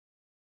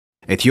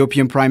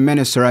Ethiopian Prime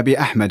Minister Abiy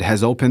Ahmed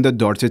has opened the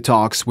door to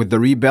talks with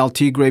the rebel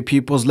Tigray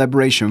People's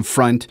Liberation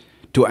Front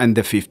to end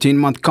the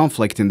 15-month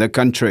conflict in the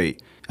country.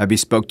 Abiy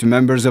spoke to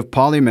members of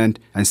parliament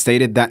and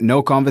stated that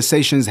no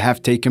conversations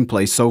have taken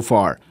place so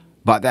far,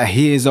 but that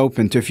he is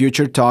open to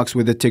future talks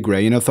with the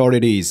Tigrayan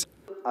authorities.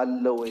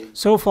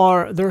 So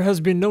far, there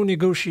has been no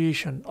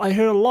negotiation. I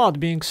hear a lot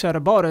being said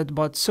about it,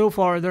 but so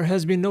far there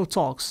has been no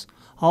talks.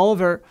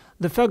 However,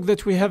 the fact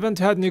that we haven't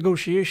had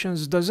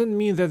negotiations doesn't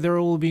mean that there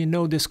will be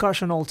no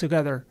discussion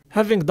altogether.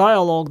 Having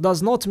dialogue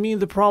does not mean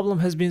the problem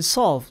has been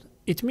solved.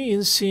 It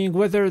means seeing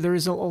whether there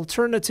is an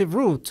alternative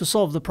route to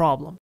solve the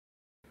problem.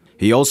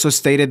 He also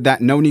stated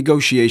that no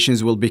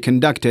negotiations will be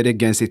conducted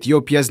against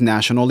Ethiopia's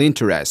national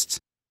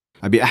interests.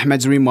 Abiy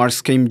Ahmed's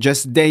remarks came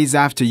just days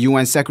after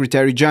UN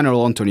Secretary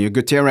General Antonio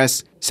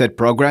Guterres said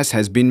progress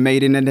has been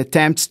made in an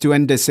attempt to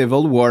end a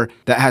civil war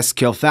that has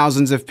killed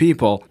thousands of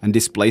people and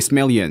displaced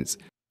millions.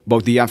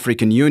 Both the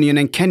African Union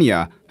and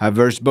Kenya have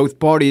urged both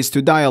parties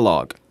to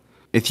dialogue.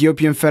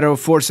 Ethiopian federal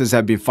forces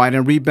have been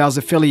fighting rebels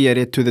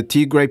affiliated to the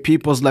Tigray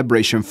People's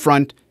Liberation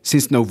Front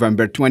since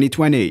November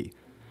 2020.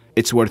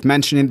 It's worth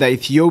mentioning that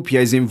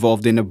Ethiopia is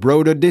involved in a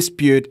broader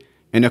dispute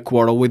in a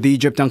quarrel with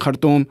Egypt and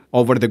Khartoum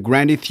over the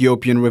Grand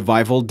Ethiopian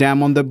Revival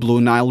Dam on the Blue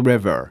Nile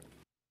River.